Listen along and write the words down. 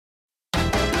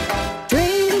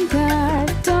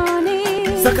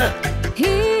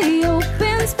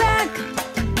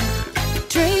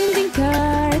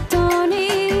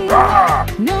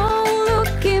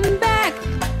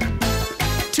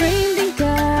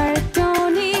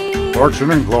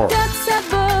Action and glory.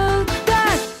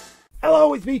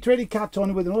 Hello, it's me, Trading Card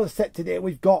Tony, with another set today.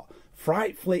 We've got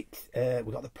Fright flicks.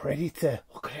 We've got the Predator.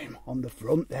 Look at him on the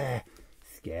front there.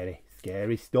 Scary,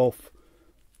 scary stuff.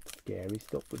 Scary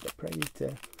stuff with the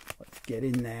Predator. Let's get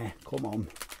in there. Come on.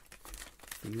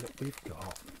 See what we've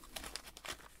got.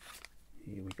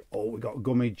 Here we go. Oh, we got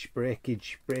gummage,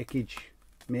 breakage.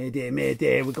 Mayday,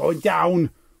 mayday. We're going down.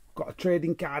 We've got a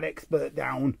trading card expert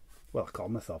down. Well, I call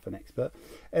myself an expert.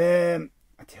 I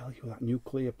tell you, that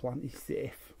nuclear plant is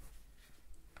safe.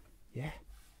 Yeah,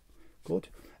 good.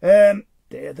 Day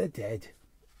of the Dead.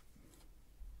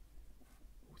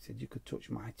 Who said you could touch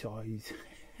my toys?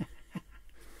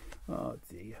 Oh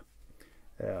dear.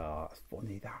 Oh, that's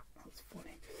funny, that's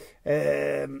funny.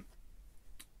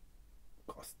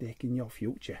 Got a stake in your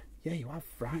future. Yeah, you have.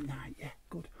 Fright Night. Yeah,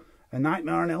 good. A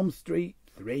Nightmare on Elm Street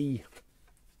 3.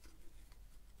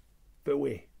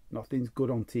 Booey. Nothing's good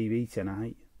on TV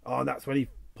tonight. Oh, that's when he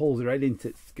pulls her head into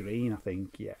the screen, I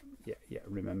think. Yeah,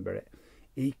 remember it.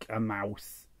 Eek a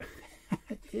mouse.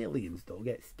 Aliens don't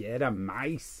get scared of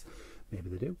mice. Maybe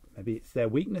they do. Maybe it's their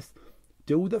weakness.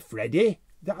 Do the Freddy.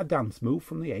 Is that a dance move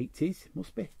from the 80s?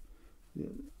 Must be. Yeah.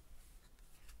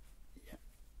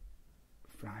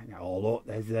 Right now. Oh, look,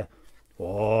 there's a...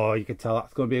 Oh, you can tell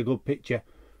that's going to be a good picture.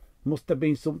 Must have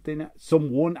been something...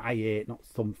 Someone I ate, not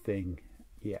something.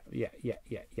 Yeah.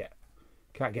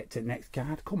 Can't get to the next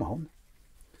card. Come on.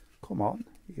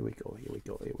 Here we go. We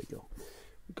got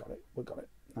it.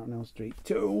 Now Street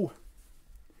 2.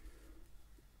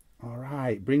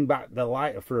 Alright, bring back the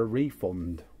lighter for a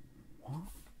refund. What?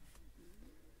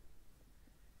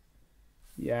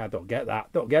 Yeah, I don't get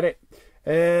that. Don't get it.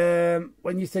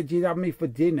 When you said you'd have me for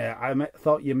dinner, I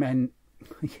thought you meant...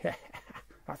 Yeah,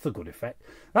 that's a good effect.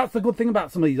 That's the good thing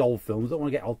about some of these old films. I don't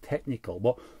want to get all technical,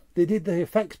 but they did the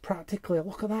effects practically.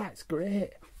 Look at that. It's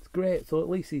great. It's great. So at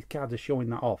least these cards are showing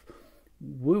that off.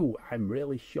 Woo, I'm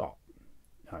really shot.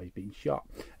 Oh, he's been shot.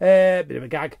 Bit of a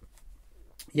gag.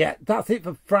 Yeah, that's it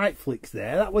for Fright flicks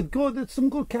there. That was good. There's some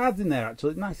good cards in there,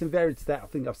 actually. Nice and varied set. I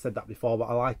think I've said that before, but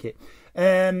I like it.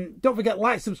 Don't forget,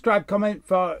 like, subscribe, comment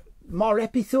for more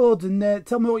episodes, and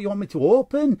tell me what you want me to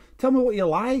open. Tell me what you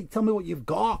like. Tell me what you've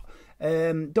got.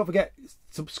 Don't forget,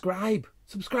 subscribe.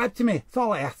 Subscribe to me. That's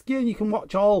all I ask you, and you can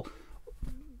watch all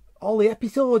the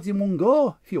episodes in one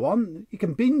go if you want. You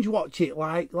can binge watch it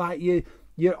like your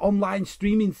online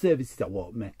streaming services. I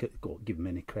won't give them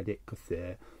any credit because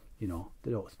you know,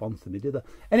 they don't sponsor me, do they?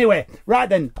 Anyway, right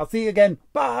then, I'll see you again.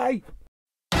 Bye.